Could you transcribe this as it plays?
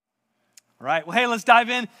All right, well, hey, let's dive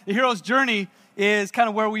in. The hero's journey is kind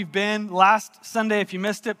of where we've been last Sunday. If you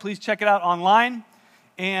missed it, please check it out online.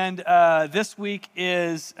 And this week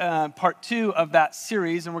is part 2 of that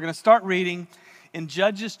series, and we're going to start reading in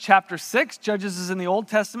Judges chapter 6. Judges is in the Old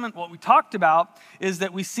Testament. What we talked about is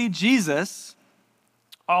that we see Jesus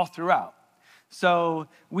all throughout. So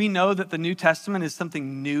we know that the New Testament is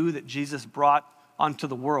something new that Jesus brought onto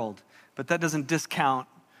the world, but that doesn't discount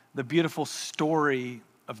the beautiful story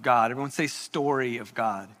of God. Everyone say story of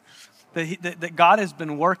God. That God has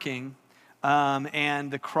been working, and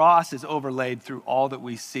the cross is overlaid through all that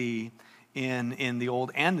we see in the Old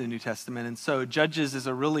and the New Testament. And so Judges is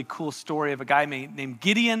a really cool story of a guy named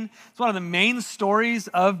Gideon. It's one of the main stories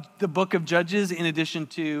of the book of Judges, in addition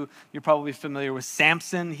to, you're probably familiar with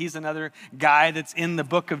Samson. He's another guy that's in the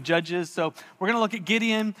book of Judges. So we're going to look at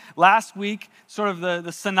Gideon. Last week, sort of the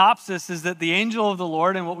synopsis is that the angel of the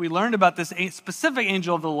Lord, and what we learned about this specific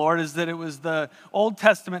angel of the Lord is that it was the Old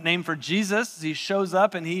Testament name for Jesus. He shows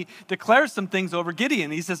up and he declares some things over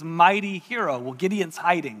Gideon. He says, mighty hero. Well, Gideon's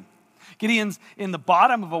hiding. Gideon's in the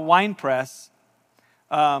bottom of a wine press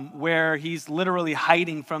where he's literally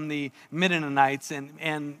hiding from the Midianites,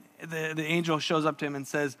 and the angel shows up to him and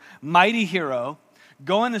says, mighty hero,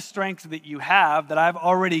 go in the strength that you have, that I've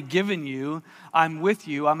already given you. I'm with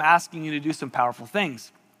you. I'm asking you to do some powerful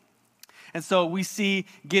things. And so we see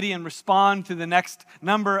Gideon respond to the next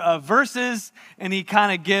number of verses, and he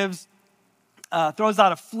kind of throws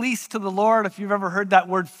out a fleece to the Lord. If you've ever heard that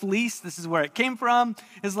word fleece, this is where it came from.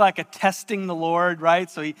 It's like a testing the Lord, right?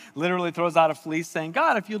 So he literally throws out a fleece saying,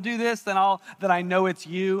 God, if you'll do this, then I know it's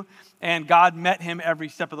you. And God met him every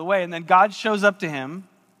step of the way. And then God shows up to him.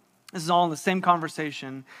 This is all in the same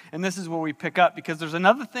conversation. And this is where we pick up, because there's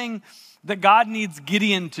another thing that God needs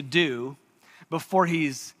Gideon to do before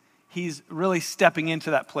he's really stepping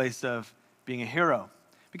into that place of being a hero.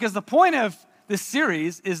 Because the point of this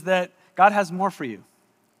series is that God has more for you.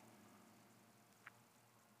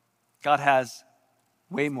 God has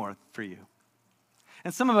way more for you.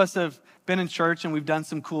 And some of us have been in church and we've done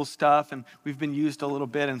some cool stuff and we've been used a little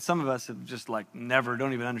bit, and some of us have just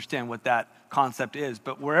don't even understand what that concept is.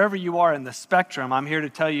 But wherever you are in the spectrum, I'm here to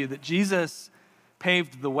tell you that Jesus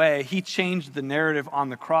paved the way. He changed the narrative on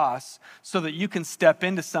the cross so that you can step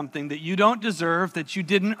into something that you don't deserve, that you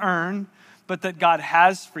didn't earn, but that God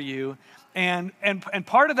has for you. And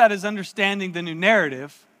part of that is understanding the new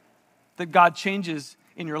narrative that God changes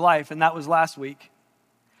in your life, and that was last week.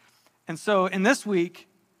 And so in this week,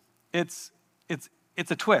 it's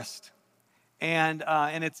a twist, and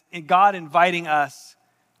it's God inviting us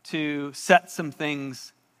to set some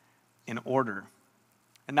things in order,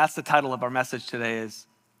 and that's the title of our message today, is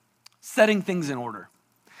setting things in order.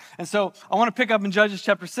 And so I want to pick up in Judges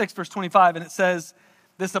chapter 6, verse 25, and it says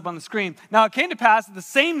this up on the screen. Now it came to pass that the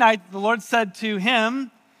same night the Lord said to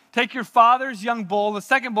him, take your father's young bull, the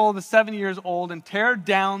second bull of 7 years old, and tear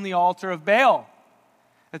down the altar of Baal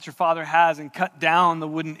that your father has, and cut down the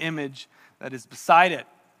wooden image that is beside it.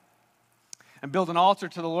 And build an altar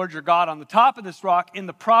to the Lord your God on the top of this rock in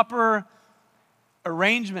the proper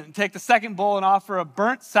arrangement. And take the second bull and offer a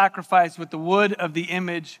burnt sacrifice with the wood of the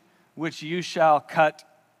image which you shall cut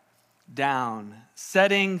down.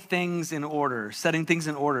 Setting things in order. Setting things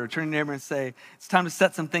in order. Turn to your neighbor and say, it's time to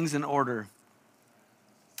set some things in order.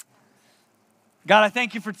 God, I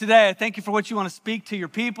thank you for today. I thank you for what you want to speak to your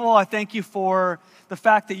people. I thank you for the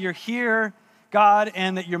fact that you're here, God,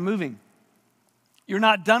 and that you're moving. You're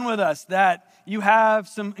not done with us, that you have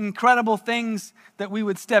some incredible things that we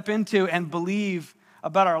would step into and believe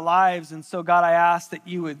about our lives. And so, God, I ask that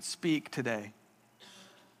you would speak today,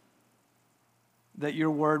 that your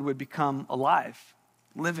word would become alive,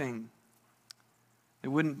 living. It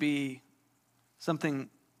wouldn't be something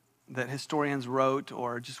that historians wrote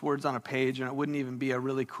or just words on a page, and it wouldn't even be a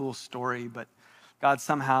really cool story, but God,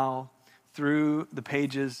 somehow through the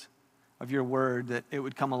pages of your word, that it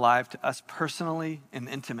would come alive to us personally and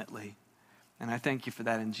intimately. And I thank you for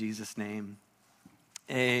that in Jesus' name.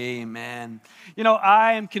 Amen. You know,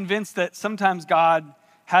 I am convinced that sometimes God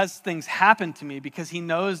has things happen to me because he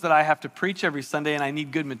knows that I have to preach every Sunday and I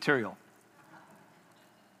need good material.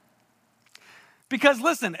 Because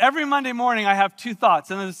listen, every Monday morning I have two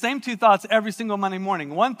thoughts, and they're the same two thoughts every single Monday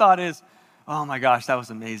morning. One thought is, oh my gosh, that was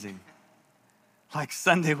amazing. Like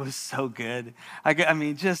Sunday was so good. I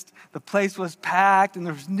mean, just the place was packed and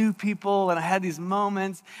there was new people and I had these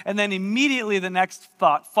moments. And then immediately the next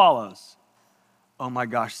thought follows. Oh my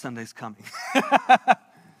gosh, Sunday's coming.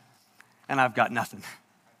 And I've got nothing.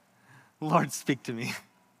 Lord, speak to me.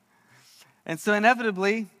 And so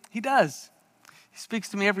inevitably, he does. He speaks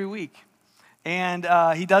to me every week. And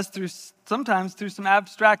he does sometimes through some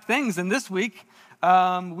abstract things. And this week,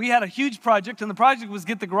 we had a huge project, and the project was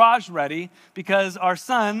get the garage ready because our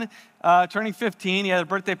son, turning 15, he had a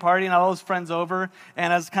birthday party and had all his friends over.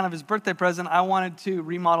 And as kind of his birthday present, I wanted to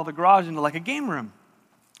remodel the garage into like a game room.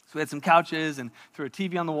 So we had some couches and threw a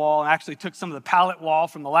TV on the wall and actually took some of the pallet wall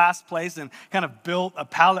from the last place and kind of built a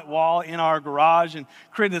pallet wall in our garage and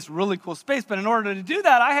created this really cool space. But in order to do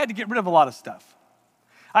that, I had to get rid of a lot of stuff.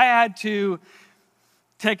 I had to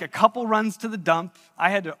take a couple runs to the dump. I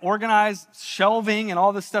had to organize shelving and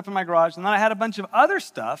all this stuff in my garage. And then I had a bunch of other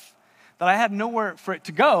stuff that I had nowhere for it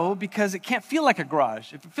to go because it can't feel like a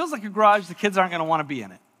garage. If it feels like a garage, the kids aren't going to want to be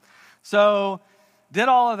in it. So did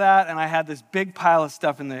all of that, and I had this big pile of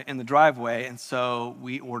stuff in the driveway, and so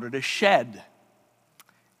we ordered a shed.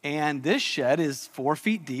 And this shed is 4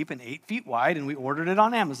 feet deep and 8 feet wide, and we ordered it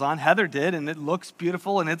on Amazon. Heather did, and it looks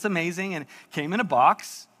beautiful, and it's amazing, and it came in a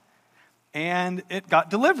box, and it got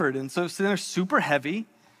delivered. And so they're super heavy,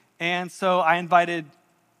 and so I invited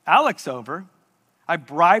Alex over. I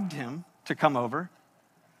bribed him to come over.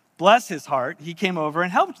 Bless his heart, he came over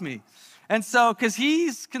and helped me. And so, because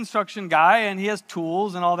he's a construction guy, and he has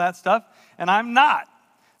tools and all that stuff, and I'm not.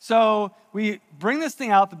 So we bring this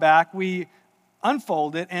thing out the back, we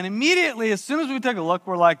unfold it, and immediately, as soon as we take a look,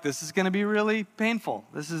 we're like, this is going to be really painful.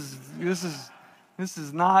 This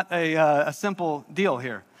is not a simple deal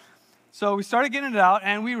here. So we started getting it out,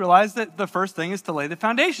 and we realized that the first thing is to lay the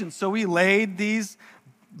foundation. So we laid these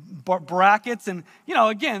brackets, and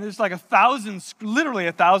again, there's like literally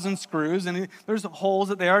 1,000 screws, and there's holes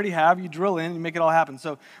that they already have. You drill in, and you make it all happen.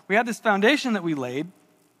 So we had this foundation that we laid,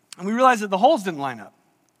 and we realized that the holes didn't line up.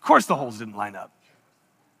 Of course, the holes didn't line up.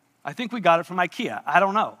 I think we got it from IKEA. I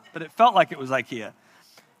don't know, but it felt like it was IKEA.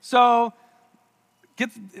 So,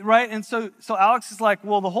 right? And so Alex is like,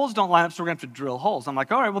 well, the holes don't line up, so we're going to have to drill holes. I'm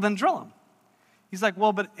like, all right, well, then drill them. He's like,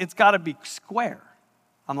 well, but it's got to be square.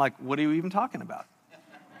 I'm like, what are you even talking about?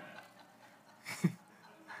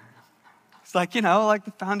 It's like, like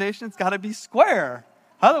the foundation, it's got to be square.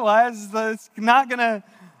 Otherwise, it's not going to.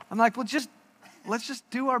 I'm like, well, let's just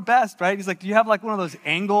do our best, right? He's like, do you have like one of those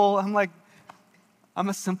angle? I'm like, I'm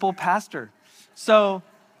a simple pastor. So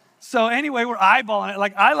anyway, we're eyeballing it.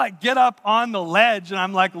 Like, I get up on the ledge, and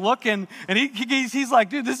I'm like looking, and he's like,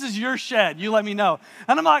 dude, this is your shed. You let me know.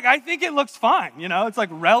 And I'm like, I think it looks fine. It's like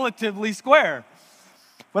relatively square,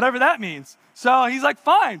 whatever that means. So he's like,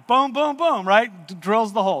 fine, boom, boom, boom, right?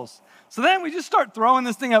 Drills the holes. So then we just start throwing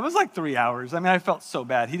this thing up. It was like 3 hours. I mean, I felt so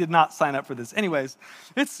bad. He did not sign up for this. Anyways,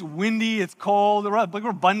 it's windy, it's cold,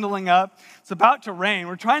 we're bundling up. It's about to rain.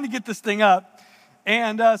 We're trying to get this thing up.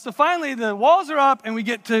 And so finally, the walls are up, and we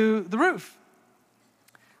get to the roof.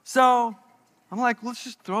 So I'm like, let's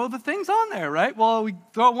just throw the things on there, right? Well, we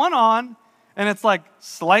throw one on, and it's like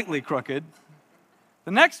slightly crooked.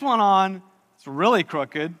 The next one on, it's really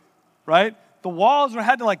crooked, right? The walls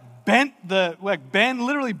had to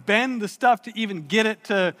literally bend the stuff to even get it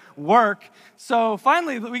to work. So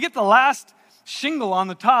finally, we get the last shingle on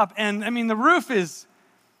the top, and I mean, the roof is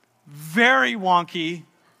very wonky,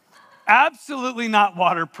 absolutely not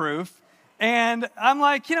waterproof. And I'm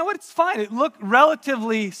like, you know what, it's fine.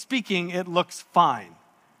 Relatively speaking, it looks fine.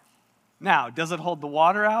 Now, does it hold the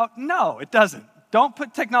water out? No, it doesn't. Don't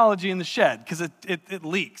put technology in the shed because it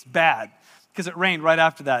leaks bad. Because it rained right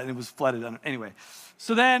after that, and it was flooded. Anyway,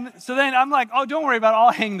 so then I'm like, oh, don't worry about it.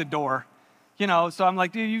 I'll hang the door. So I'm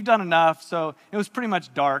like, dude, you've done enough. So it was pretty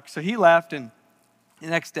much dark. So he left, and the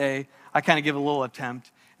next day, I kind of give a little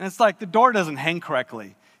attempt. And it's like the door doesn't hang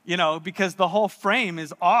correctly, because the whole frame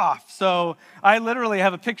is off. So I literally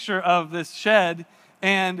have a picture of this shed,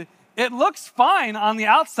 and it looks fine on the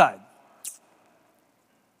outside.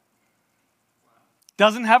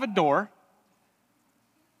 Doesn't have a door.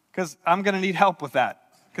 Because I'm going to need help with that,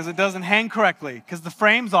 because it doesn't hang correctly, because the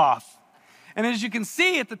frame's off. And as you can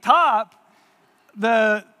see at the top,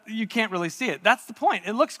 you can't really see it. That's the point.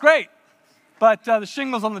 It looks great, but the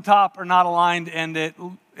shingles on the top are not aligned, and it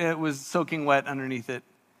was soaking wet underneath it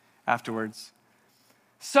afterwards.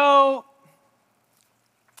 So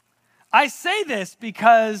I say this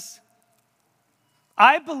because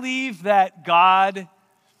I believe that God,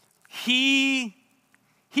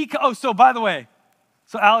 so by the way,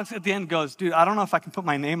 so Alex at the end goes, dude, I don't know if I can put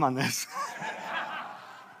my name on this.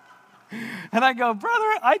 And I go,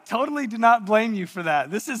 brother, I totally do not blame you for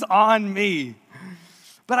that. This is on me.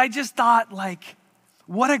 But I just thought,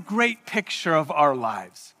 what a great picture of our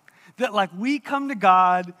lives. That we come to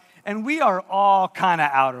God and we are all kind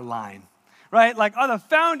of out of line, right? On the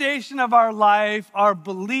foundation of our life, our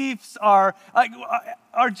beliefs are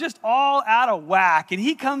just all out of whack. And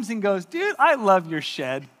he comes and goes, dude, I love your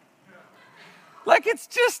shed. Like, it's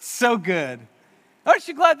just so good. Aren't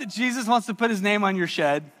you glad that Jesus wants to put his name on your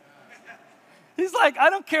shed? He's like, I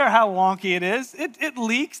don't care how wonky it is. It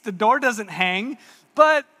leaks, the door doesn't hang,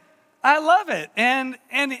 but I love it. And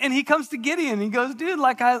he comes to Gideon and he goes, dude,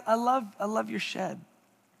 like I love your shed.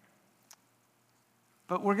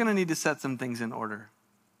 But we're gonna need to set some things in order.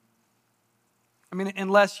 I mean,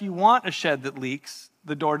 unless you want a shed that leaks,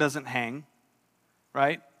 the door doesn't hang,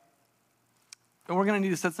 right? And we're gonna need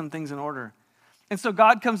to set some things in order. And so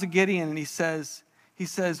God comes to Gideon and he says,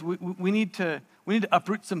 we need to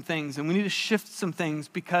uproot some things and we need to shift some things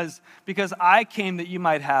because I came that you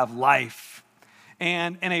might have life.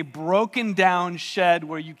 And a broken down shed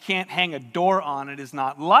where you can't hang a door on it is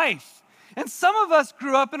not life. And some of us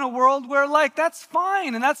grew up in a world where like, that's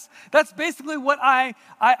fine. And that's basically what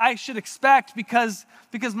I should expect because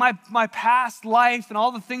my past life and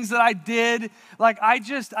all the things that I did, like I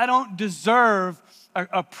don't deserve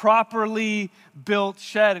a properly built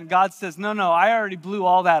shed. And God says, no, I already blew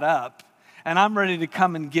all that up and I'm ready to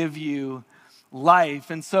come and give you life.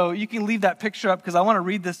 And so you can leave that picture up because I want to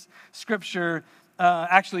read this scripture.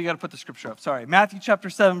 Actually, you got to put the scripture up. Sorry. Matthew chapter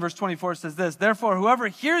 7, verse 24 says this, therefore, whoever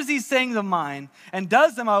hears these sayings of mine and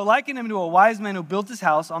does them, I will liken him to a wise man who built his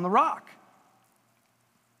house on the rock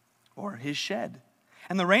or his shed.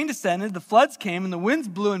 And the rain descended, the floods came, and the winds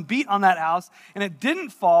blew and beat on that house, and it didn't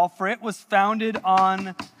fall, for it was founded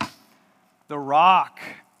on the rock.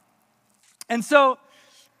 And so,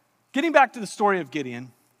 getting back to the story of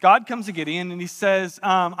Gideon, God comes to Gideon and he says,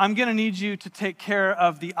 I'm going to need you to take care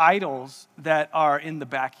of the idols that are in the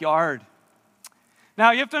backyard.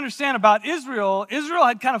 Now, you have to understand about Israel. Israel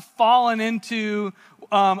had kind of fallen into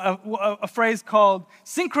a phrase called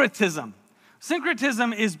syncretism.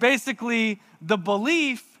 Syncretism is basically the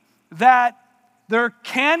belief that there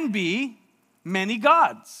can be many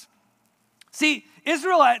gods. See,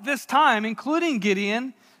 Israel at this time, including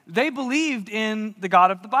Gideon, they believed in the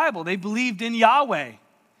God of the Bible. They believed in Yahweh.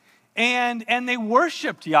 And they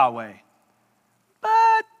worshiped Yahweh.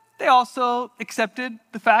 But they also accepted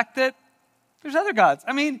the fact that there's other gods.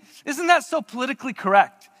 I mean, isn't that so politically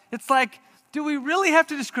correct? It's like, do we really have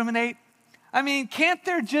to discriminate? I mean, can't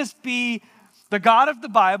there just be the God of the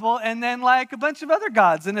Bible and then like a bunch of other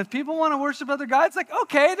gods? And if people want to worship other gods, like,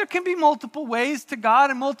 okay, there can be multiple ways to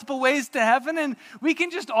God and multiple ways to heaven, and we can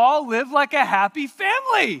just all live like a happy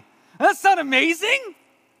family. That's not amazing?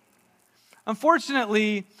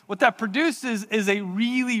 Unfortunately, what that produces is a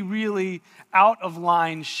really, really out of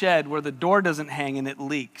line shed where the door doesn't hang and it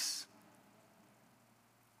leaks.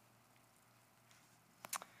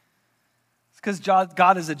 It's because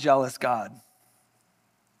God is a jealous God.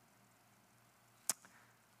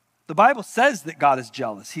 The Bible says that God is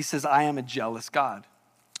jealous. He says, I am a jealous God.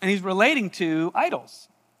 And he's relating to idols.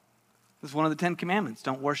 This is one of the 10 commandments.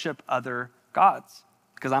 Don't worship other gods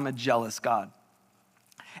because I'm a jealous God.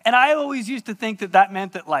 And I always used to think that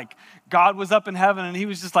meant that like God was up in heaven and he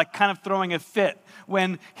was just like kind of throwing a fit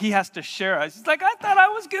when he has to share us. He's like, I thought I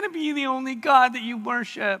was going to be the only God that you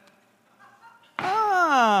worship.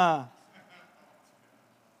 I'm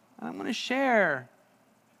going to share.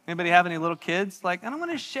 Anybody have any little kids? Like, I don't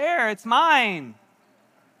want to share. It's mine.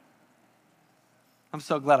 I'm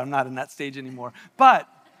so glad I'm not in that stage anymore. But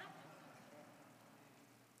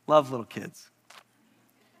love little kids.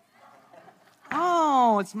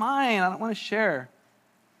 Oh, it's mine. I don't want to share.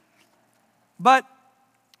 But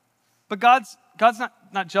God's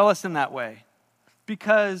not jealous in that way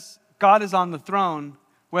because God is on the throne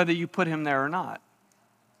whether you put him there or not.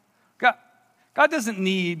 God doesn't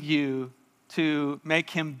need you to make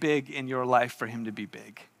him big in your life for him to be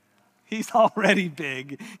big. He's already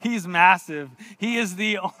big. He's massive. He is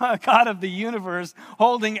the God of the universe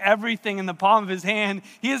holding everything in the palm of his hand.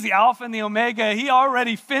 He is the Alpha and the Omega. He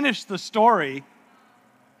already finished the story.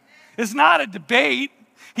 It's not a debate.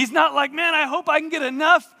 He's not like, man, I hope I can get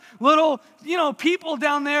enough little, people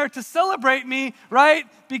down there to celebrate me, right?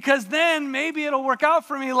 Because then maybe it'll work out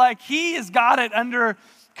for me. Like he has got it under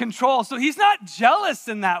control. So he's not jealous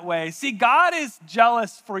in that way. See, God is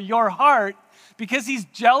jealous for your heart because he's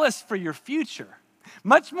jealous for your future.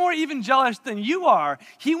 Much more even jealous than you are.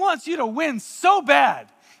 He wants you to win so bad.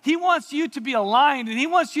 He wants you to be aligned and he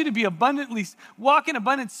wants you to be walk in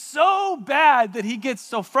abundance so bad that he gets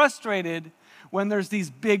so frustrated when there's these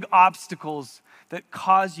big obstacles that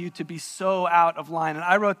cause you to be so out of line. And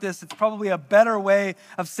I wrote this, it's probably a better way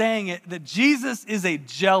of saying it, that Jesus is a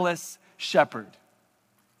jealous shepherd.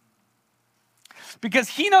 Because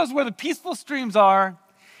he knows where the peaceful streams are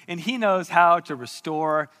and he knows how to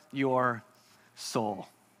restore your soul.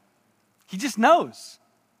 He just knows.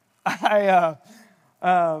 I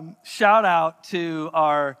shout out to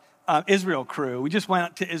our Israel crew. We just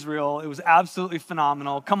went to Israel. It was absolutely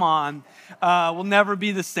phenomenal. Come on. We'll never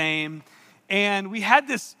be the same. And we had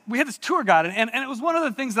this tour guide, and it was one of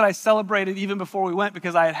the things that I celebrated even before we went,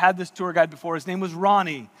 because I had this tour guide before. His name was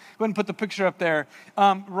Ronnie. Go ahead and put the picture up there.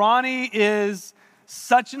 Ronnie is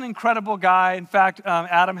such an incredible guy. In fact,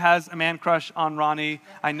 Adam has a man crush on Ronnie.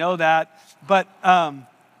 I know that. But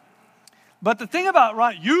the thing about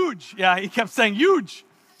Ronnie, huge. Yeah, he kept saying huge.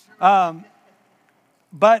 But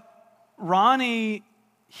Ronnie,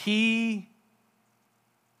 he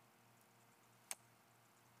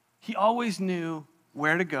always knew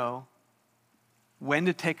where to go, when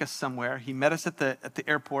to take us somewhere. He met us at the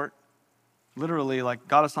airport, literally like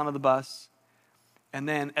got us onto the bus. And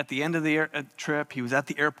then at the end of the trip, he was at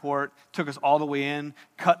the airport, took us all the way in,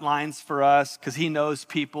 cut lines for us because he knows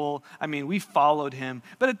people. I mean, we followed him.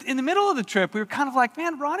 But in the middle of the trip, we were kind of like,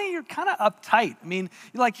 man, Ronnie, you're kind of uptight. I mean,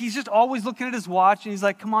 like he's just always looking at his watch and he's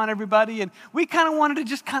like, come on, everybody. And we kind of wanted to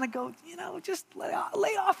just kind of go, just lay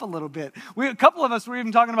off a little bit. A couple of us were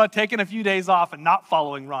even talking about taking a few days off and not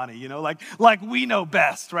following Ronnie, like we know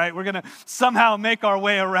best, right? We're going to somehow make our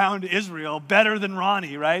way around Israel better than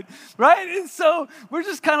Ronnie, right? Right? And so we're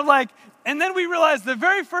just kind of like, and then we realized the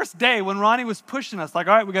very first day when Ronnie was pushing us, like,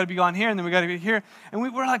 all right, we got to be gone here, and then we got to be here. And we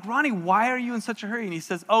were like, Ronnie, why are you in such a hurry? And he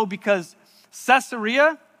says, because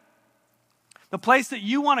Caesarea, the place that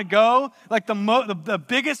you want to go, like the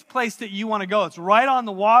biggest place that you want to go, it's right on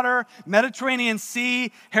the water, Mediterranean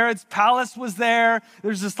Sea. Herod's palace was there.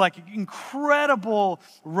 There's this like incredible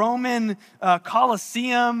Roman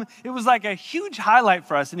Colosseum. It was like a huge highlight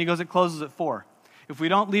for us. And he goes, it closes at 4. If we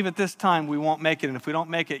don't leave at this time, we won't make it. And if we don't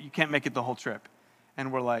make it, you can't make it the whole trip.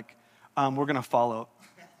 And we're like, we're going to follow.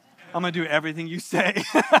 I'm going to do everything you say.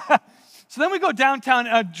 So then we go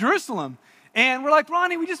downtown Jerusalem. And we're like,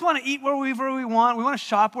 Ronnie, we just want to eat wherever we want. We want to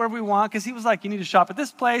shop wherever we want. Because he was like, you need to shop at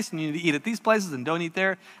this place, and you need to eat at these places, and don't eat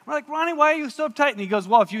there. We're like, Ronnie, why are you so uptight? And he goes,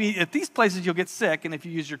 well, if you eat at these places, you'll get sick. And if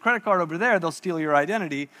you use your credit card over there, they'll steal your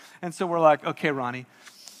identity. And so we're like, okay, Ronnie,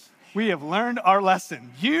 we have learned our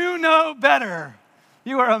lesson. You know better.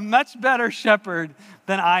 You are a much better shepherd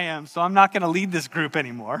than I am, so I'm not going to lead this group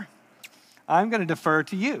anymore. I'm going to defer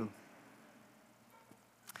to you.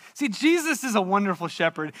 See, Jesus is a wonderful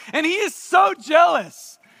shepherd, and he is so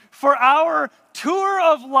jealous for our tour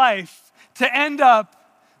of life to end up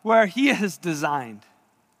where he has designed.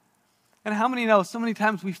 And how many know so many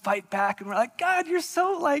times we fight back and we're like, God, you're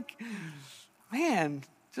so like, man,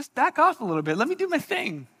 just back off a little bit. Let me do my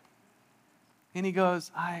thing. And he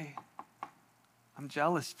goes, I'm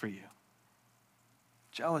jealous for you.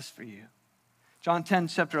 Jealous for you. John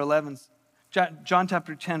chapter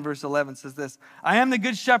 10, verse 11 says this, I am the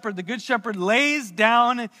good shepherd. The good shepherd lays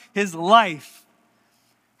down his life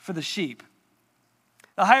for the sheep.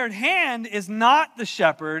 The hired hand is not the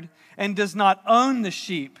shepherd and does not own the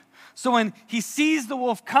sheep. So when he sees the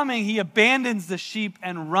wolf coming, he abandons the sheep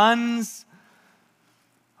and runs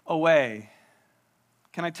away.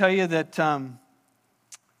 Can I tell you that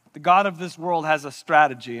the God of this world has a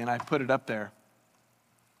strategy, and I put it up there,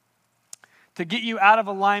 to get you out of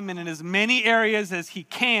alignment in as many areas as he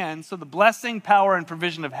can so the blessing, power, and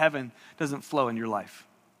provision of heaven doesn't flow in your life.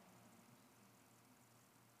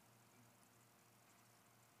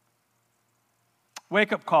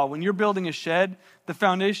 Wake up call. When you're building a shed, the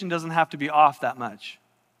foundation doesn't have to be off that much.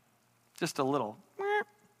 Just a little.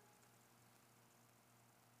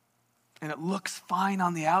 And it looks fine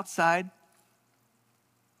on the outside.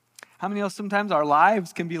 How many else sometimes our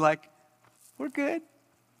lives can be like, we're good.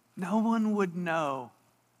 No one would know.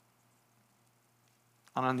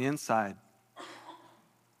 And on the inside,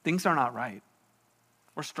 things are not right.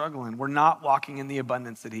 We're struggling. We're not walking in the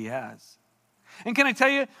abundance that he has. And can I tell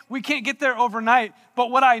you, we can't get there overnight, but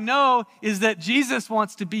what I know is that Jesus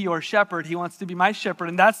wants to be your shepherd. He wants to be my shepherd,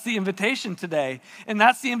 and that's the invitation today. And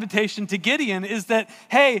that's the invitation to Gideon is that,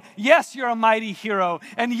 hey, yes, you're a mighty hero,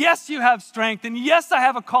 and yes, you have strength, and yes, I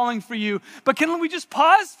have a calling for you, but can we just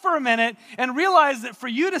pause for a minute and realize that for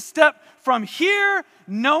you to step from here,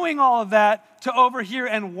 knowing all of that, to over here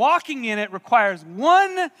and walking in it requires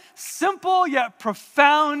one simple yet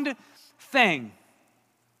profound thing.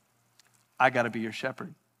 I got to be your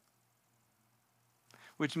shepherd.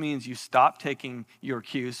 Which means you stop taking your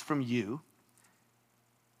cues from you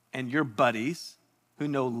and your buddies who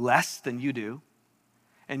know less than you do,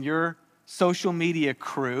 and your social media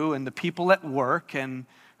crew and the people at work and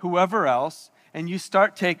whoever else, and you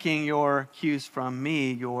start taking your cues from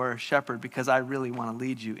me, your shepherd, because I really want to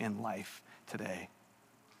lead you in life today.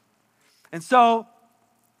 And so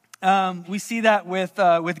we see that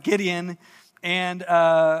with Gideon, and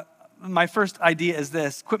my first idea is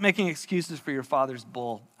this: quit making excuses for your father's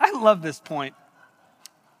bull. I love this point.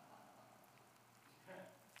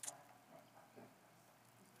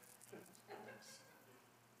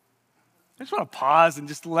 I just want to pause and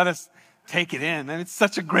just let us take it in. And it's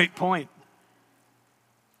such a great point.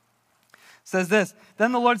 It says this: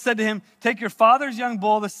 then the Lord said to him, take your father's young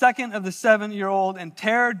bull, the second of the 7-year-old, and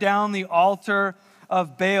tear down the altar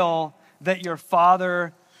of Baal that your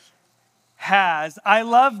father has. I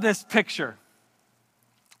love this picture.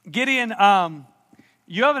 Gideon,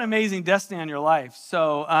 you have an amazing destiny on your life.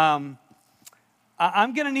 So I'm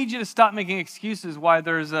going to need you to stop making excuses why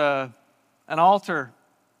there's an altar,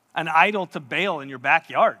 an idol to Baal in your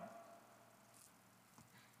backyard.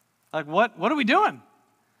 Like, what are we doing?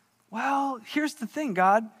 Well, here's the thing,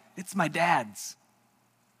 God. It's my dad's.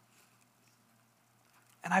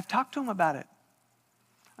 And I've talked to him about it.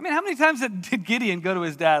 I mean, how many times did Gideon go to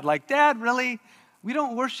his dad like, Dad, really? We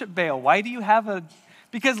don't worship Baal. Why do you have a...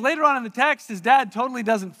 Because later on in the text, his dad totally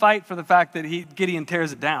doesn't fight for the fact that Gideon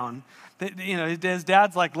tears it down. His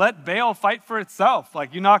dad's like, let Baal fight for itself.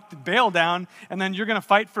 Like, you knocked Baal down, and then you're going to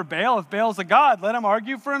fight for Baal. If Baal's a god, let him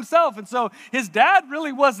argue for himself. And so his dad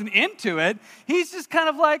really wasn't into it. He's just kind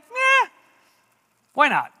of like, why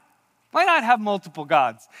not? Why not have multiple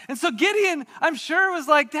gods? And so Gideon, I'm sure, was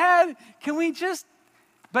like, Dad, can we just...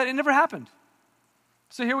 But it never happened.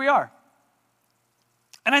 So here we are.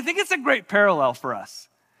 And I think it's a great parallel for us.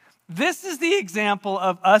 This is the example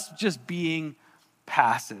of us just being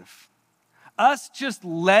passive. Us just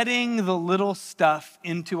letting the little stuff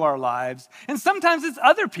into our lives. And sometimes it's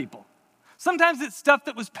other people. Sometimes it's stuff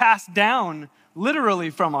that was passed down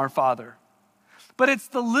literally from our father. But it's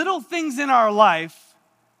the little things in our life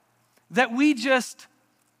that we just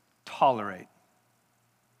tolerate.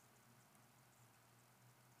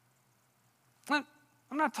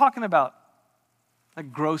 I'm not talking about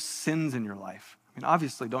like gross sins in your life. I mean,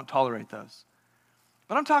 obviously, don't tolerate those.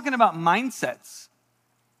 But I'm talking about mindsets.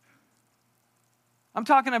 I'm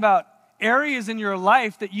talking about areas in your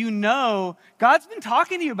life that you know God's been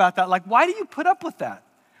talking to you about that. Like, why do you put up with that?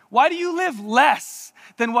 Why do you live less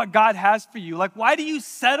than what God has for you? Like, why do you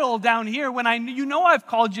settle down here when I've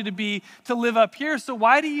called you to live up here? So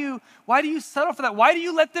why do you settle for that? Why do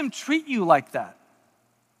you let them treat you like that?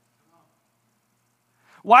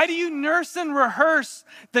 Why do you nurse and rehearse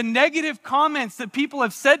the negative comments that people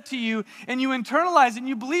have said to you and you internalize and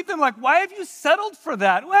you believe them? Like, why have you settled for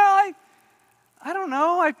that? Well, I don't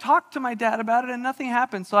know. I talked to my dad about it and nothing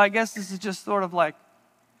happened. So I guess this is just sort of like,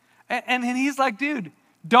 and he's like, dude,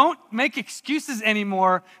 don't make excuses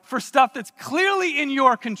anymore for stuff that's clearly in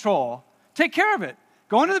your control. Take care of it.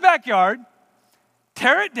 Go into the backyard,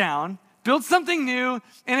 tear it down, build something new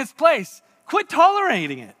in its place. Quit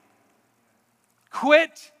tolerating it.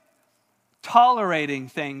 Quit tolerating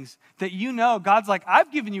things that you know God's like,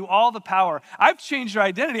 I've given you all the power. I've changed your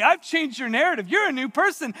identity. I've changed your narrative. You're a new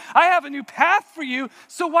person. I have a new path for you.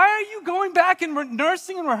 So why are you going back and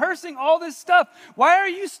nursing and rehearsing all this stuff? Why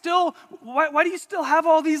do you still have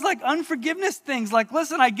all these like unforgiveness things? Like,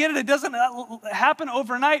 listen, I get it. It doesn't happen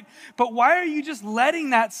overnight. But why are you just letting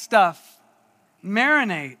that stuff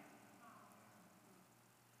marinate?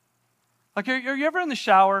 Like, are you ever in the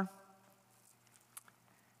shower?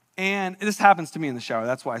 And this happens to me in the shower.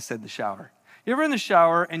 That's why I said the shower. You ever in the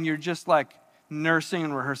shower and you're just like nursing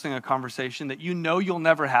and rehearsing a conversation that you know you'll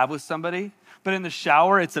never have with somebody, but in the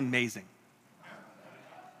shower, it's amazing.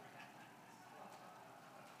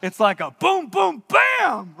 It's like a boom, boom,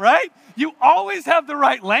 bam, right? You always have the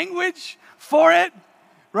right language for it,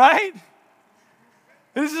 right?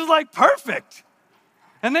 This is like perfect.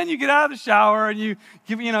 And then you get out of the shower and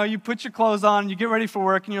you put your clothes on, you get ready for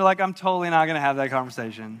work, and you're like, I'm totally not going to have that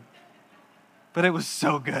conversation. But it was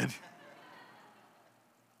so good.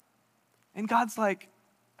 And God's like,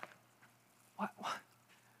 why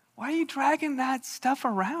are you dragging that stuff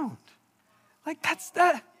around? Like,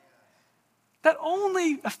 that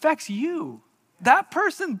only affects you. That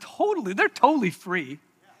person they're totally free.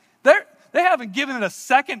 They haven't given it a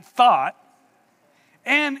second thought.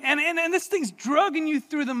 And this thing's dragging you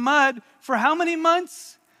through the mud for how many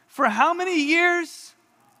months? For how many years?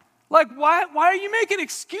 Like, why are you making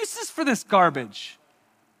excuses for this garbage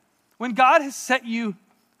when God has set you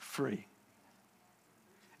free?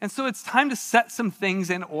 And so it's time to set some things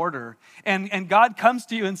in order. And God comes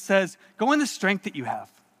to you and says, go in the strength that you have.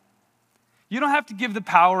 You don't have to give the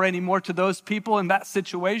power anymore to those people in that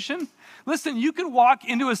situation. Listen, you can walk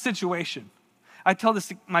into a situation. I tell this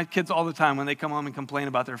to my kids all the time when they come home and complain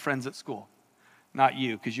about their friends at school. Not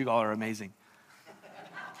you, because you all are amazing.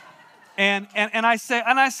 And I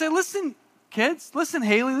say, listen, kids, listen,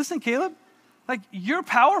 Haley, listen, Caleb. Like, you're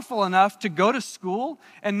powerful enough to go to school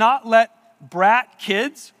and not let brat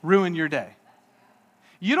kids ruin your day.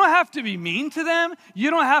 You don't have to be mean to them.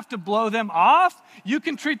 You don't have to blow them off. You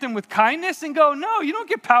can treat them with kindness and go, no, you don't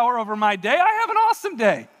get power over my day. I have an awesome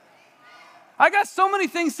day. I got so many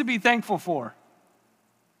things to be thankful for.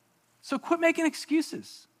 So quit making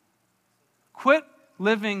excuses. Quit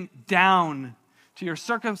living down to your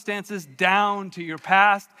circumstances, down to your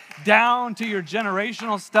past, down to your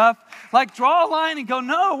generational stuff. Like, draw a line and go,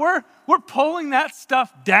 no, we're pulling that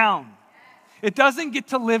stuff down. It doesn't get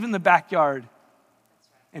to live in the backyard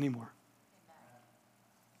anymore.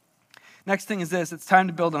 Next thing is this. It's time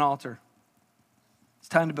to build an altar. It's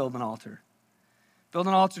time to build an altar. Build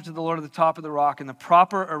an altar to the Lord at the top of the rock in the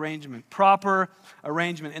proper arrangement.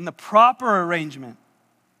 In the proper arrangement.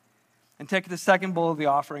 And take the second bull of the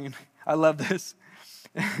offering. And I love this.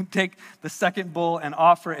 Take the second bull and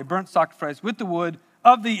offer a burnt sacrifice with the wood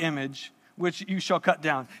of the image which you shall cut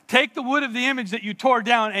down. Take the wood of the image that you tore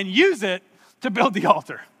down and use it to build the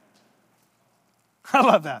altar. I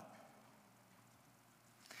love that.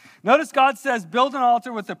 Notice God says, build an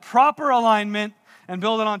altar with the proper alignment and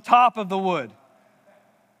build it on top of the wood.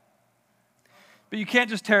 But you can't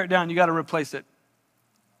just tear it down. You got to replace it.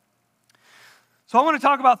 So I want to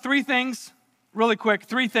talk about three things, really quick,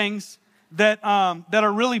 three things that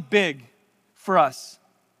are really big for us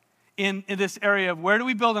in this area of where do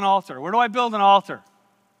we build an altar? Where do I build an altar?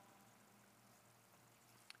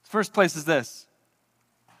 First place is this.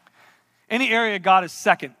 Any area God is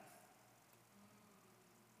second.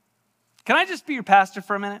 Can I just be your pastor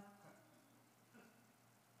for a minute?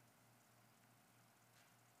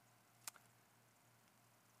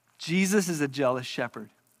 Jesus is a jealous shepherd.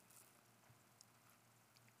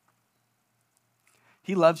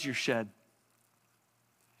 He loves your shed,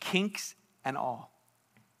 kinks and all.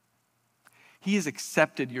 He has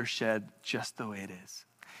accepted your shed just the way it is.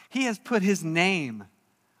 He has put his name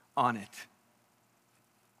on it.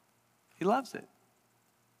 He loves it.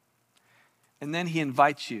 And then he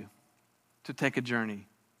invites you to take a journey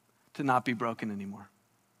to not be broken anymore.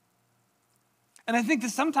 And I think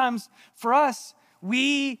that sometimes for us,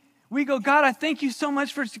 we go, God, I thank you so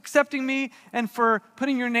much for accepting me and for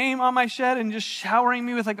putting your name on my shed and just showering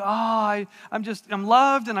me with like, I'm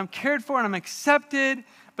loved and I'm cared for and I'm accepted.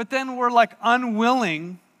 But then we're like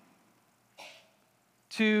unwilling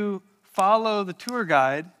to follow the tour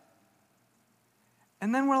guide.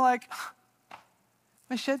 And then we're like,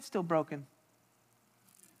 my shed's still broken.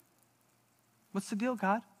 What's the deal,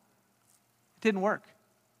 God? It didn't work.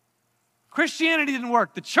 Christianity didn't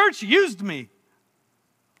work. The church used me.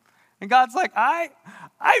 And God's like, I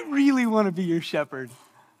really want to be your shepherd.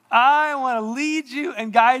 I want to lead you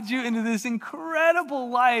and guide you into this incredible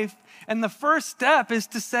life. And the first step is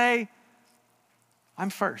to say, I'm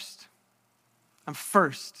first. I'm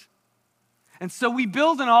first. And so we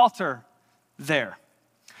build an altar there.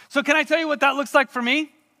 So can I tell you what that looks like for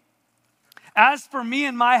me? As for me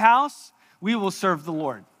and my house, we will serve the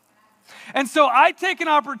Lord. And so I take an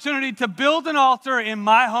opportunity to build an altar in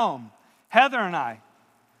my home. Heather and I,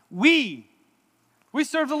 we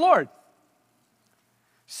serve the Lord.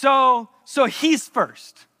 So he's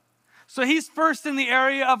first. So he's first in the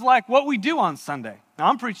area of like what we do on Sunday. Now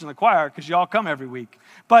I'm preaching the choir because y'all come every week.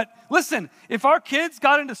 But listen, if our kids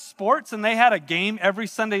got into sports and they had a game every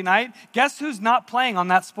Sunday night, guess who's not playing on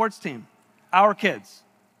that sports team? Our kids.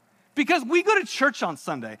 Because we go to church on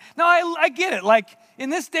Sunday. Now I get it. Like in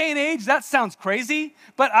this day and age, that sounds crazy,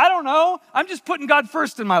 but I don't know. I'm just putting God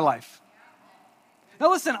first in my life. Now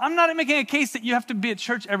listen, I'm not making a case that you have to be at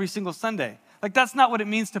church every single Sunday. Like that's not what it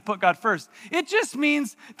means to put God first. It just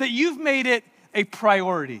means that you've made it a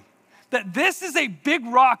priority. That this is a big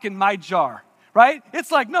rock in my jar, right?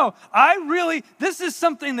 It's like, no, this is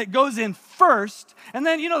something that goes in first. And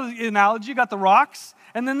then, you know the analogy, you got the rocks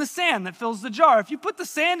and then the sand that fills the jar. If you put the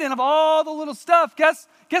sand in of all the little stuff, guess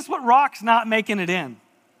what rock's not making it in?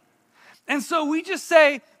 And so we just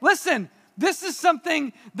say, listen, this is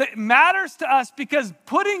something that matters to us because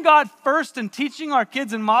putting God first and teaching our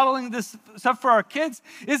kids and modeling this stuff for our kids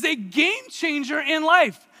is a game changer in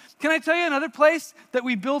life. Can I tell you another place that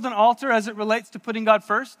we build an altar as it relates to putting God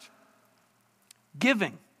first?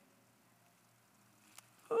 Giving.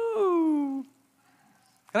 Ooh.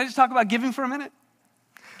 Can I just talk about giving for a minute?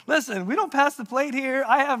 Listen, we don't pass the plate here.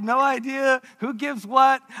 I have no idea who gives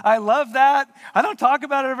what. I love that. I don't talk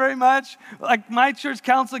about it very much. Like my church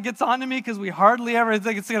council gets on to me because we hardly ever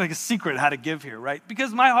think it's like a secret how to give here, right?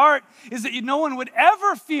 Because my heart is that no one would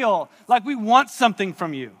ever feel like we want something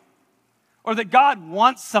from you or that God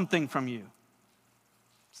wants something from you.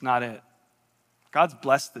 It's not it. God's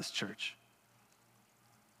blessed this church.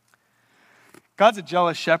 God's a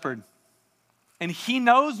jealous shepherd, and he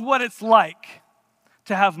knows what it's like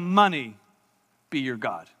to have money be your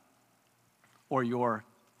God or your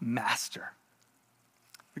master.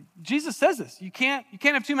 Jesus says this. You can't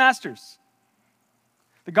have two masters.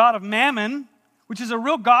 The God of Mammon, which is a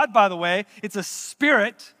real God, by the way, it's a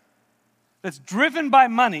spirit that's driven by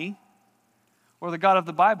money, or the God of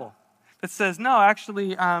the Bible that says, no,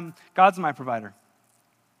 actually, God's my provider.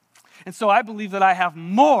 And so I believe that I have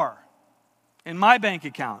more in my bank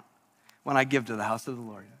account when I give to the house of the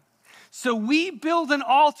Lord. So we build an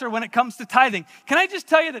altar when it comes to tithing. Can I just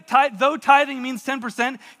tell you that though tithing means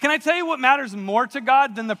 10%, can I tell you what matters more to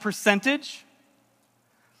God than the percentage?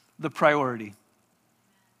 The priority.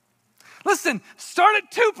 Listen, start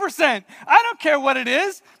at 2%. I don't care what it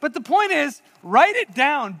is, but the point is, write it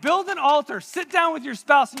down, build an altar, sit down with your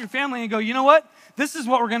spouse and your family and go, you know what? This is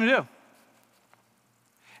what we're going to do.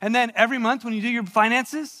 And then every month when you do your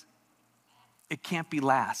finances, it can't be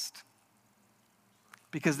last.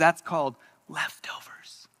 Because that's called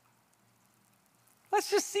leftovers. Let's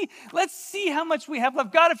see how much we have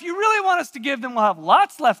left. God, if you really want us to give, then we'll have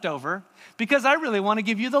lots left over because I really want to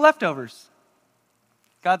give you the leftovers.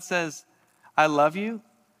 God says, I love you,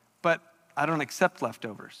 but I don't accept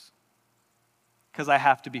leftovers because I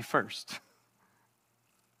have to be first.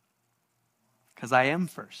 Because I am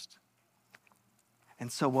first. And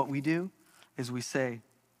so what we do is we say,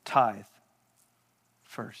 tithe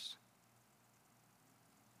first.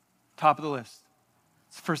 Top of the list.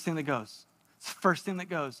 It's the first thing that goes. It's the first thing that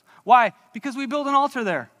goes. Why? Because we build an altar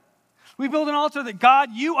there. We build an altar that, God,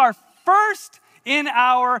 you are first in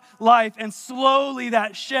our life, and slowly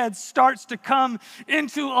that shed starts to come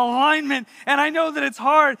into alignment. And I know that it's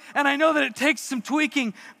hard, and I know that it takes some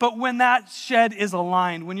tweaking, but when that shed is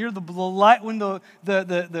aligned, when the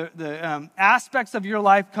aspects of your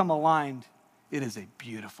life come aligned, it is a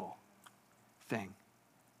beautiful thing.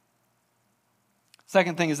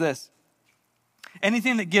 Second thing is this.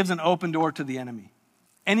 Anything that gives an open door to the enemy.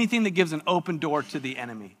 Anything that gives an open door to the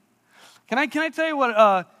enemy. Can I tell you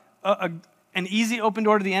what an easy open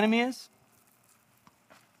door to the enemy is?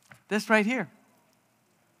 This right here.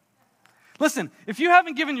 Listen, if you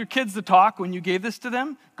haven't given your kids the talk when you gave this to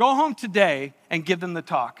them, go home today and give them the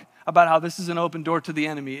talk about how this is an open door to the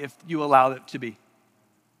enemy if you allow it to be.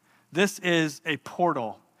 This is a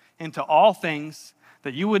portal into all things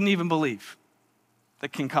that you wouldn't even believe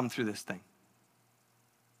that can come through this thing.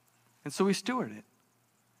 And so we steward it.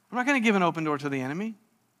 I'm not going to give an open door to the enemy.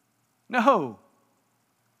 No.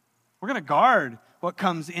 We're going to guard what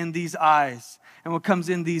comes in these eyes and what comes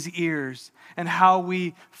in these ears and how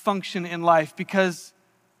we function in life because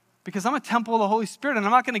I'm a temple of the Holy Spirit, and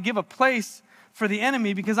I'm not going to give a place for the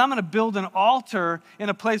enemy because I'm going to build an altar in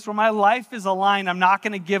a place where my life is aligned. I'm not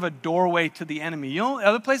going to give a doorway to the enemy. You know, the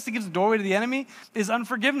other place that gives a doorway to the enemy is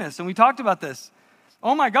unforgiveness, and we talked about this.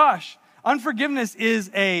 Oh my gosh, unforgiveness is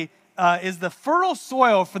the fertile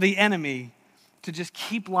soil for the enemy to just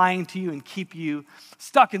keep lying to you and keep you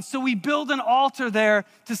stuck. And so we build an altar there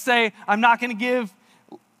to say, I'm not going to give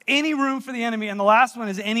any room for the enemy. And the last one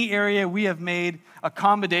is any area we have made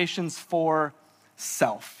accommodations for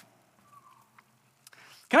self.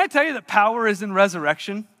 Can I tell you that power is in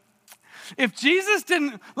resurrection? If Jesus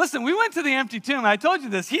didn't, listen, we went to the empty tomb. I told you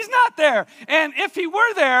this. He's not there. And if he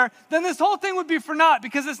were there, then this whole thing would be for naught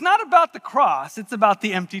because it's not about the cross. It's about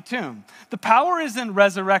the empty tomb. The power is in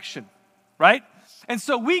resurrection, right? And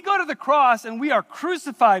so we go to the cross and we are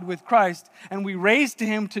crucified with Christ and we raise to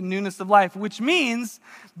him to newness of life, which means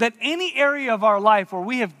that any area of our life where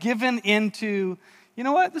we have given into, you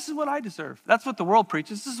know what, this is what I deserve. That's what the world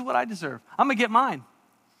preaches. This is what I deserve. I'm going to get mine.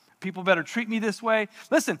 People better treat me this way.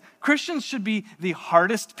 Listen, Christians should be the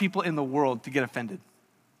hardest people in the world to get offended.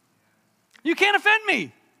 You can't offend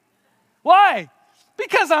me. Why?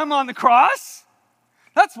 Because I'm on the cross.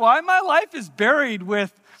 That's why my life is buried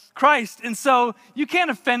with Christ. And so you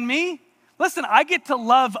can't offend me. Listen, I get to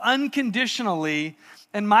love unconditionally,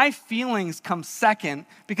 and my feelings come second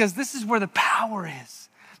because this is where the power is.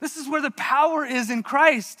 This is where the power is in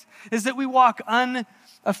Christ, is that we walk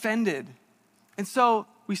unoffended. And so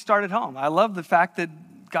we start at home. I love the fact that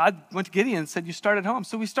God went to Gideon and said, you start at home.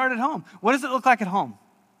 So we start at home. What does it look like at home?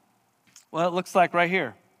 Well, it looks like right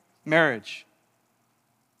here, marriage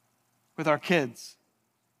with our kids.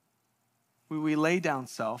 We lay down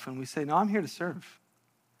self and we say, no, I'm here to serve.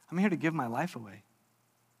 I'm here to give my life away.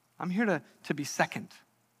 I'm here to be second.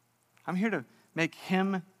 I'm here to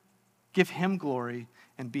give him glory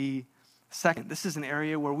and be second. This is an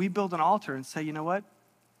area where we build an altar and say, you know what?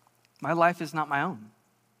 My life is not my own.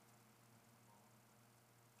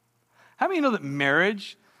 How many of you know that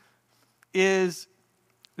marriage is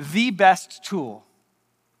the best tool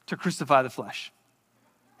to crucify the flesh.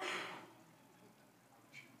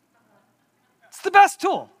 It's the best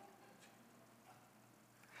tool.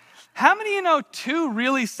 How many of you know two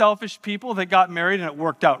really selfish people that got married and it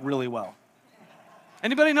worked out really well?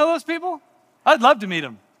 Anybody know those people? I'd love to meet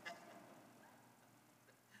them.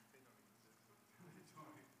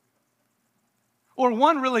 Or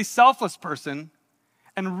one really selfless person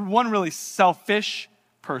and one really selfish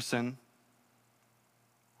person.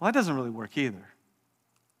 Well, that doesn't really work either.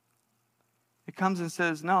 It comes and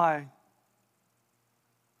says, no, I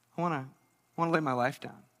want to lay my life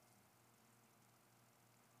down.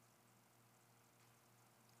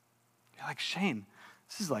 You're like, Shane,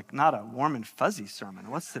 this is like not a warm and fuzzy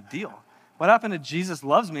sermon. What's the deal? What happened to Jesus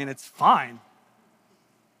loves me and it's fine?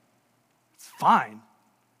 It's fine.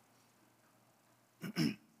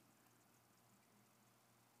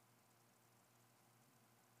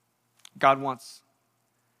 God wants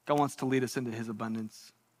to lead us into his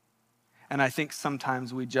abundance. And I think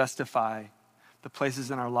sometimes we justify the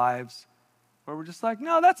places in our lives where we're just like,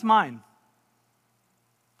 no, that's mine.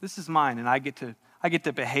 This is mine, and I get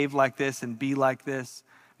to behave like this and be like this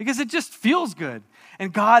because it just feels good.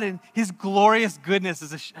 And God, in his glorious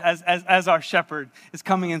goodness as our shepherd, is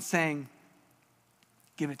coming and saying,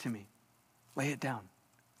 give it to me. Lay it down.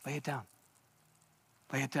 Lay it down.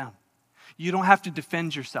 Lay it down. You don't have to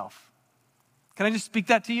defend yourself. Can I just speak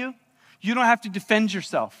that to you? You don't have to defend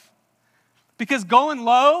yourself. Because going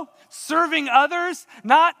low, serving others,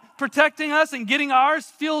 not protecting us and getting ours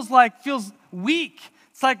feels weak.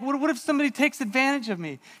 It's like, what if somebody takes advantage of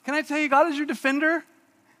me? Can I tell you, God is your defender?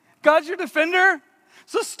 God's your defender?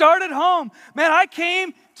 So start at home. Man, I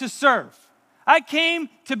came to serve. I came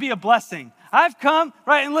to be a blessing. I've come,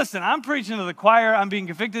 right, and listen, I'm preaching to the choir. I'm being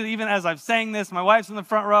convicted even as I'm saying this. My wife's in the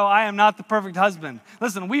front row. I am not the perfect husband.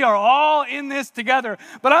 Listen, we are all in this together.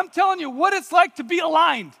 But I'm telling you what it's like to be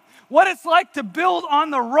aligned, what it's like to build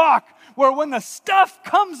on the rock where when the stuff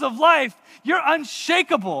comes of life, you're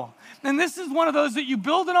unshakable. And this is one of those that you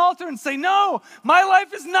build an altar and say, no, my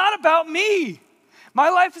life is not about me. My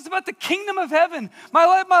life is about the kingdom of heaven. My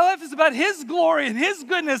life is about his glory and his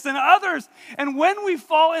goodness and others. And when we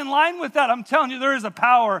fall in line with that, I'm telling you, there is a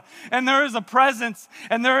power and there is a presence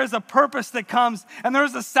and there is a purpose that comes and there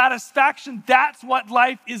is a satisfaction. That's what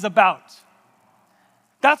life is about.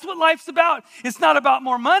 That's what life's about. It's not about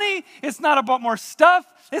more money. It's not about more stuff.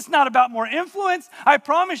 It's not about more influence. I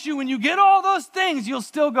promise you, when you get all those things, you'll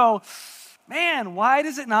still go, man, why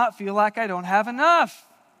does it not feel like I don't have enough?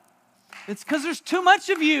 It's because there's too much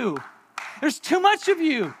of you. There's too much of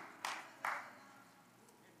you.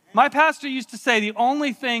 My pastor used to say the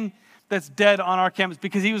only thing that's dead on our campus,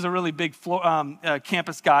 because he was a really big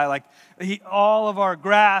campus guy, like all of our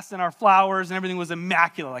grass and our flowers and everything was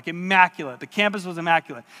immaculate, like immaculate. The campus was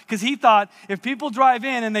immaculate. Because he thought if people drive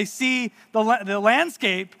in and they see the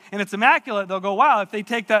landscape and it's immaculate, they'll go, wow, if they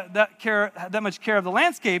take that much care of the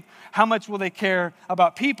landscape, how much will they care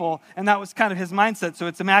about people? And that was kind of his mindset, so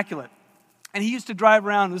it's immaculate. And he used to drive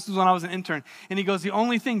around, this was when I was an intern, and he goes, the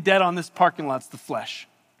only thing dead on this parking lot's the flesh.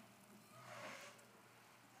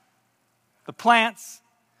 The plants,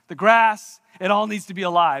 the grass, it all needs to be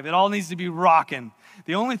alive. It all needs to be rocking.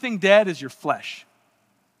 The only thing dead is your flesh.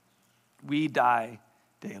 We die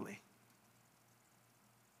daily.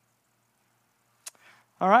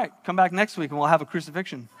 All right, come back next week and we'll have a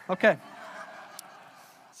crucifixion. Okay.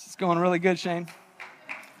 This is going really good, Shane.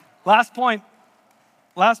 Last point,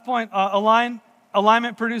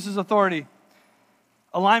 alignment produces authority.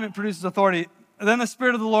 Alignment produces authority. Then the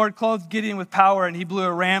Spirit of the Lord clothed Gideon with power, and he blew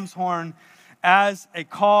a ram's horn as a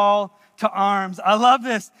call to arms. I love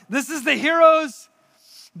this. This is the hero's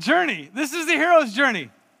journey. This is the hero's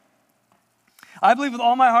journey. I believe with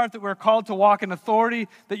all my heart that we're called to walk in authority,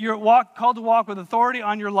 that you're called to walk with authority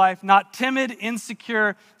on your life, not timid,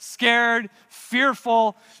 insecure, scared,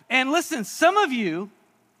 fearful. And listen, some of you,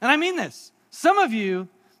 and I mean this, some of you,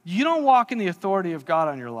 you don't walk in the authority of God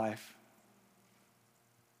on your life.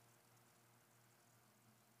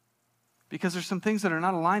 Because there's some things that are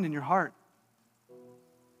not aligned in your heart.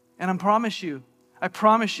 And I promise you,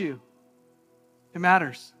 it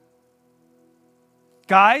matters.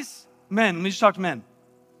 Guys, men, let me just talk to men.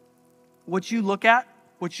 What you look at,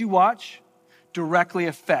 what you watch, directly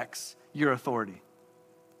affects your authority.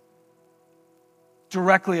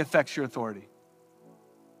 Directly affects your authority.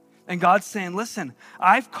 And God's saying, listen,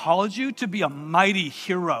 I've called you to be a mighty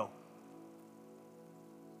hero.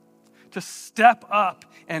 To step up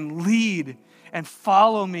and lead and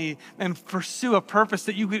follow me and pursue a purpose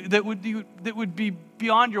that would be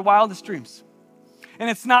beyond your wildest dreams. And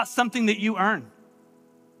it's not something that you earn.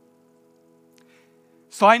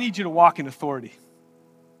 So I need you to walk in authority.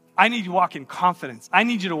 I need you to walk in confidence. I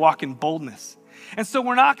need you to walk in boldness. And so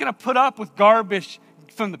we're not going to put up with garbage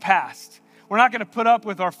from the past. We're not going to put up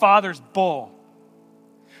with our father's bull.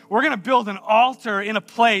 We're going to build an altar in a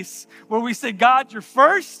place where we say, God, you're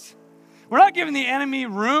first. We're not giving the enemy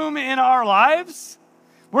room in our lives.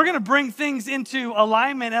 We're going to bring things into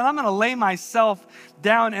alignment, and I'm going to lay myself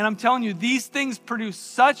down. And I'm telling you, these things produce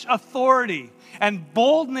such authority and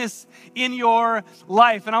boldness in your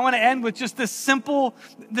life. And I want to end with just this simple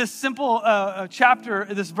chapter,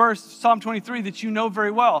 this verse, Psalm 23, that you know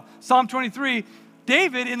very well. Psalm 23,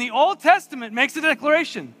 David in the Old Testament makes a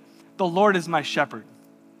declaration. The Lord is my shepherd.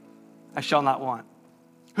 I shall not want.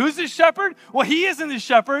 Who's his shepherd? Well, he isn't his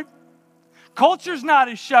shepherd. Culture's not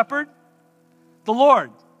his shepherd. The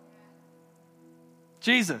Lord.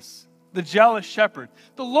 Jesus, the jealous shepherd.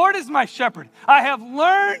 The Lord is my shepherd. I have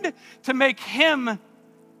learned to make him the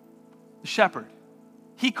shepherd.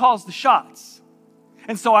 He calls the shots.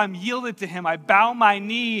 And so I'm yielded to him. I bow my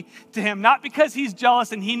knee to him, not because he's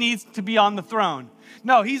jealous and he needs to be on the throne.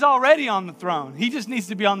 No, he's already on the throne. He just needs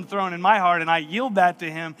to be on the throne in my heart, and I yield that to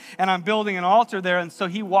him, and I'm building an altar there, and so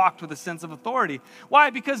he walked with a sense of authority. Why?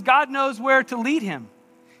 Because God knows where to lead him.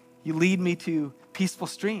 You lead me to peaceful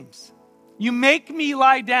streams. You make me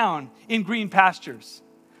lie down in green pastures.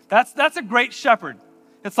 That's a great shepherd.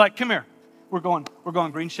 It's like, come here. We're going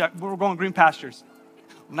green pastures.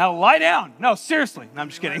 Now lie down. No, seriously. No, I'm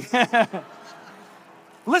just kidding.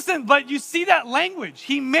 Listen, but you see that language.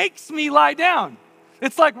 He makes me lie down.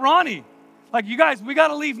 It's like Ronnie. Like, you guys, we got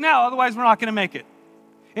to leave now, otherwise we're not going to make it.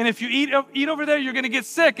 And if you eat over there, you're going to get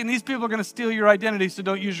sick, and these people are going to steal your identity, so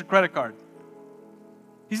don't use your credit card.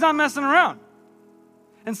 He's not messing around.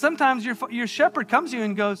 And sometimes your shepherd comes to you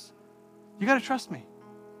and goes, you got to trust me.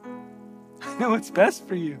 I know what's best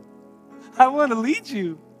for you. I want to lead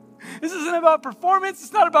you. This isn't about performance.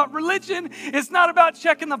 It's not about religion. It's not about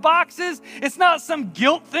checking the boxes. It's not some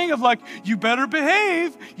guilt thing of like, you better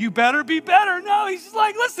behave. You better be better. No, he's just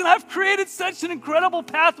like, listen, I've created such an incredible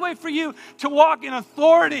pathway for you to walk in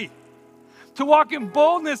authority, to walk in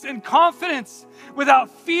boldness and confidence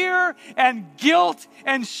without fear and guilt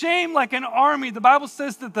and shame like an army. The Bible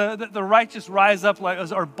says that the righteous rise up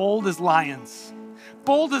are bold as lions.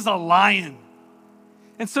 Bold as a lion.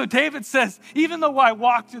 And so David says, even though I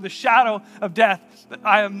walk through the shadow of death,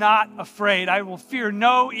 I am not afraid. I will fear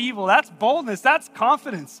no evil. That's boldness. That's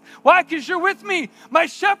confidence. Why? Because you're with me. My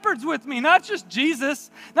shepherd's with me. Not just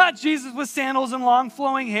Jesus. Not Jesus with sandals and long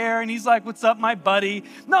flowing hair. And he's like, what's up, my buddy?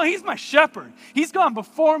 No, he's my shepherd. He's gone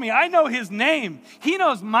before me. I know his name. He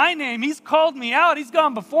knows my name. He's called me out. He's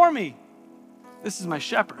gone before me. This is my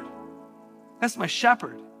shepherd. That's my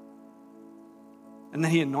shepherd. And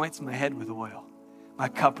then he anoints my head with oil. My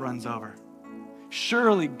cup runs over.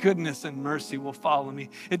 Surely goodness and mercy will follow me.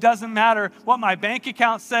 It doesn't matter what my bank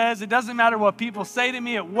account says. It doesn't matter what people say to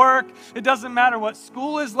me at work. It doesn't matter what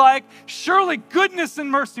school is like. Surely goodness and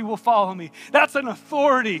mercy will follow me. That's an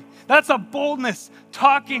authority. That's a boldness,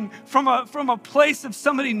 talking from a place of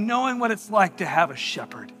somebody knowing what it's like to have a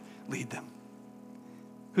shepherd lead them.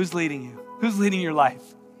 Who's leading you? Who's leading your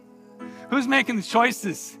life? Who's making the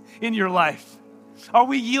choices in your life? Are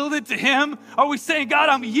we yielded to him? Are we saying, God,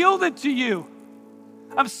 I'm yielded to you?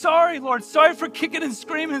 I'm sorry, Lord. Sorry for kicking and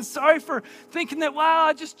screaming. Sorry for thinking that, wow,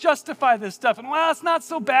 I just justify this stuff. And wow, it's not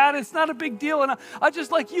so bad. It's not a big deal. And I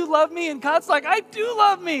just like, you love me. And God's like, I do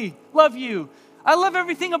love you. I love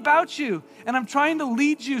everything about you. And I'm trying to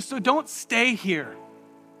lead you, so don't stay here.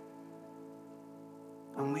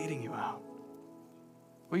 I'm leading you out.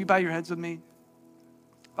 Will you bow your heads with me?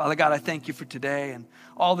 Father God, I thank you for today and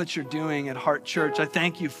all that you're doing at Heart Church. I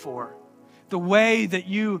thank you for the way that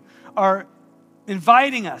you are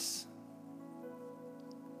inviting us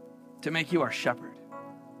to make you our shepherd.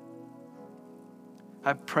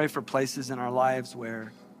 I pray for places in our lives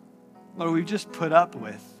where, Lord, we've just put up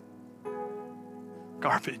with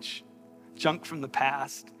garbage, junk from the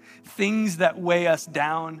past, things that weigh us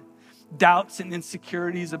down, doubts and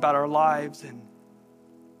insecurities about our lives. And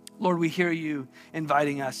Lord, we hear you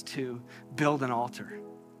inviting us to build an altar.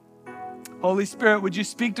 Holy Spirit, would you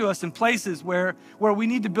speak to us in places where we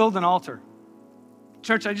need to build an altar?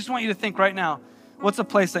 Church, I just want you to think right now, what's a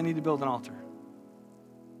place I need to build an altar?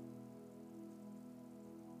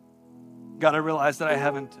 God, I realize that I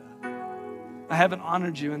haven't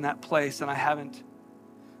honored you in that place, and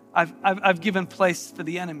I've given place for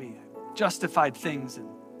the enemy, justified things. And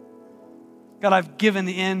God, I've given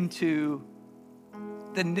in to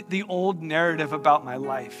the old narrative about my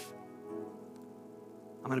life.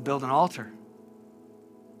 I'm going to build an altar.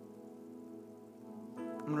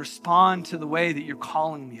 I'm going to respond to the way that you're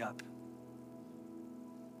calling me up.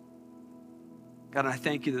 God, and I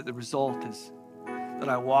thank you that the result is that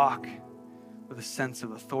I walk with a sense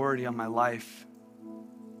of authority on my life.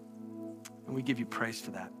 And we give you praise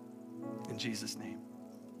for that. In Jesus' name,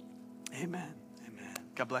 amen. Amen.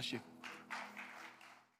 God bless you.